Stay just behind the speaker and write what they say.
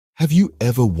Have you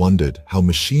ever wondered how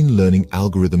machine learning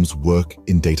algorithms work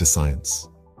in data science?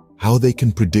 How they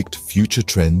can predict future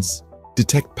trends,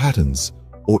 detect patterns,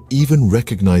 or even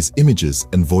recognize images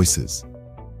and voices?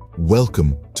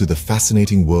 Welcome to the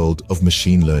fascinating world of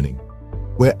machine learning,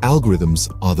 where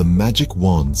algorithms are the magic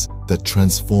wands that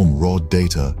transform raw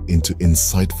data into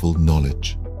insightful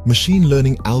knowledge. Machine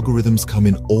learning algorithms come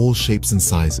in all shapes and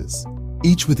sizes,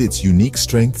 each with its unique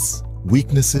strengths,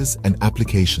 weaknesses, and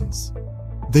applications.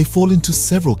 They fall into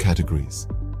several categories,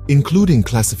 including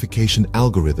classification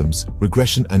algorithms,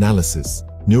 regression analysis,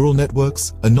 neural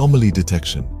networks, anomaly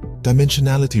detection,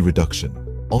 dimensionality reduction,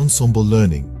 ensemble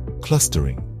learning,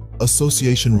 clustering,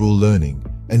 association rule learning,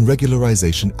 and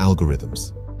regularization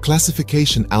algorithms.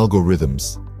 Classification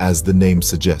algorithms, as the name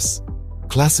suggests,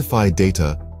 classify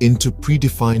data into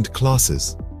predefined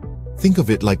classes. Think of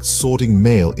it like sorting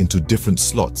mail into different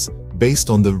slots based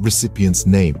on the recipient's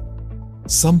name.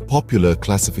 Some popular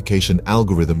classification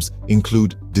algorithms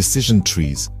include decision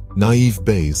trees, naive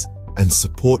Bayes, and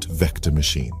support vector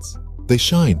machines. They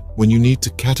shine when you need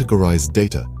to categorize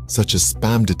data, such as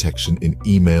spam detection in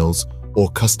emails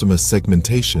or customer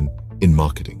segmentation in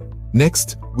marketing.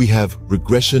 Next, we have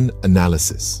regression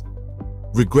analysis.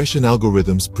 Regression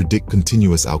algorithms predict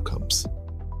continuous outcomes.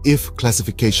 If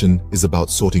classification is about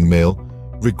sorting mail,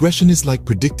 regression is like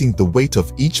predicting the weight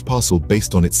of each parcel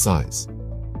based on its size.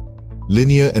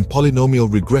 Linear and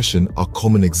polynomial regression are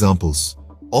common examples,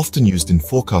 often used in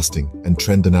forecasting and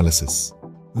trend analysis.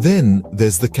 Then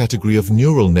there's the category of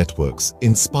neural networks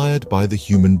inspired by the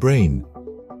human brain.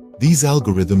 These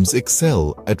algorithms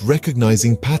excel at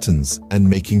recognizing patterns and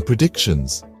making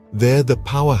predictions. They're the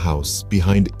powerhouse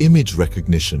behind image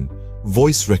recognition,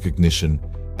 voice recognition,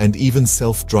 and even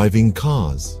self-driving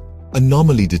cars.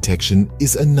 Anomaly detection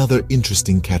is another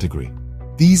interesting category.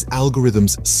 These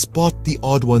algorithms spot the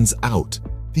odd ones out,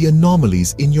 the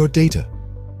anomalies in your data.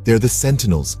 They're the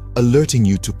sentinels alerting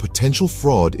you to potential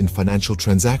fraud in financial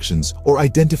transactions or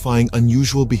identifying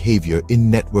unusual behavior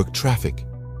in network traffic.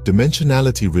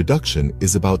 Dimensionality reduction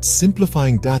is about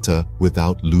simplifying data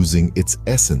without losing its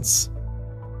essence.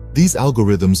 These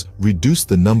algorithms reduce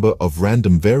the number of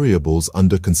random variables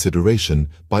under consideration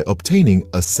by obtaining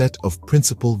a set of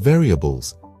principal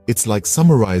variables. It's like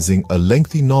summarizing a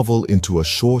lengthy novel into a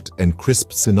short and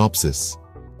crisp synopsis.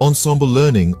 Ensemble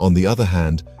learning, on the other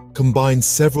hand, combines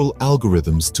several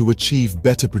algorithms to achieve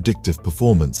better predictive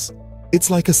performance. It's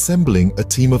like assembling a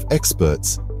team of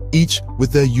experts, each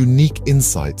with their unique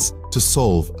insights to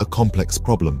solve a complex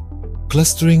problem.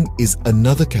 Clustering is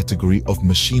another category of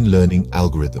machine learning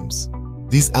algorithms.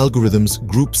 These algorithms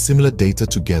group similar data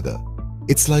together.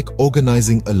 It's like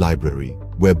organizing a library,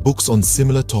 where books on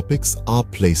similar topics are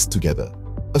placed together.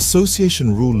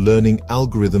 Association rule learning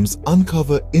algorithms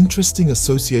uncover interesting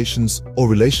associations or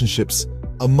relationships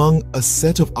among a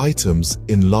set of items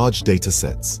in large data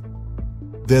sets.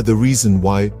 They're the reason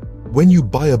why, when you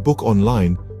buy a book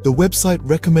online, the website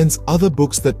recommends other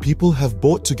books that people have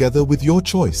bought together with your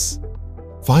choice.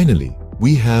 Finally,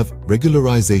 we have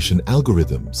regularization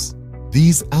algorithms.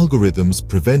 These algorithms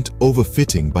prevent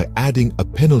overfitting by adding a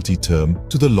penalty term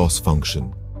to the loss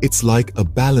function. It's like a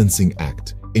balancing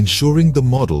act, ensuring the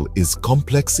model is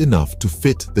complex enough to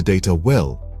fit the data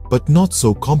well, but not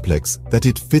so complex that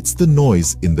it fits the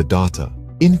noise in the data.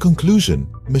 In conclusion,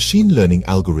 machine learning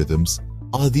algorithms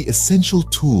are the essential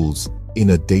tools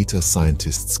in a data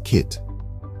scientist's kit.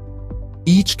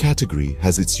 Each category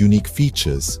has its unique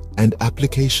features and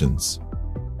applications.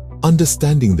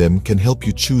 Understanding them can help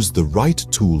you choose the right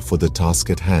tool for the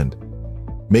task at hand,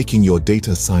 making your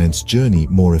data science journey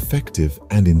more effective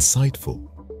and insightful.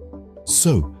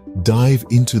 So, dive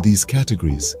into these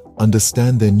categories,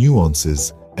 understand their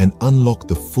nuances, and unlock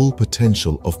the full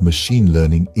potential of machine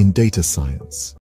learning in data science.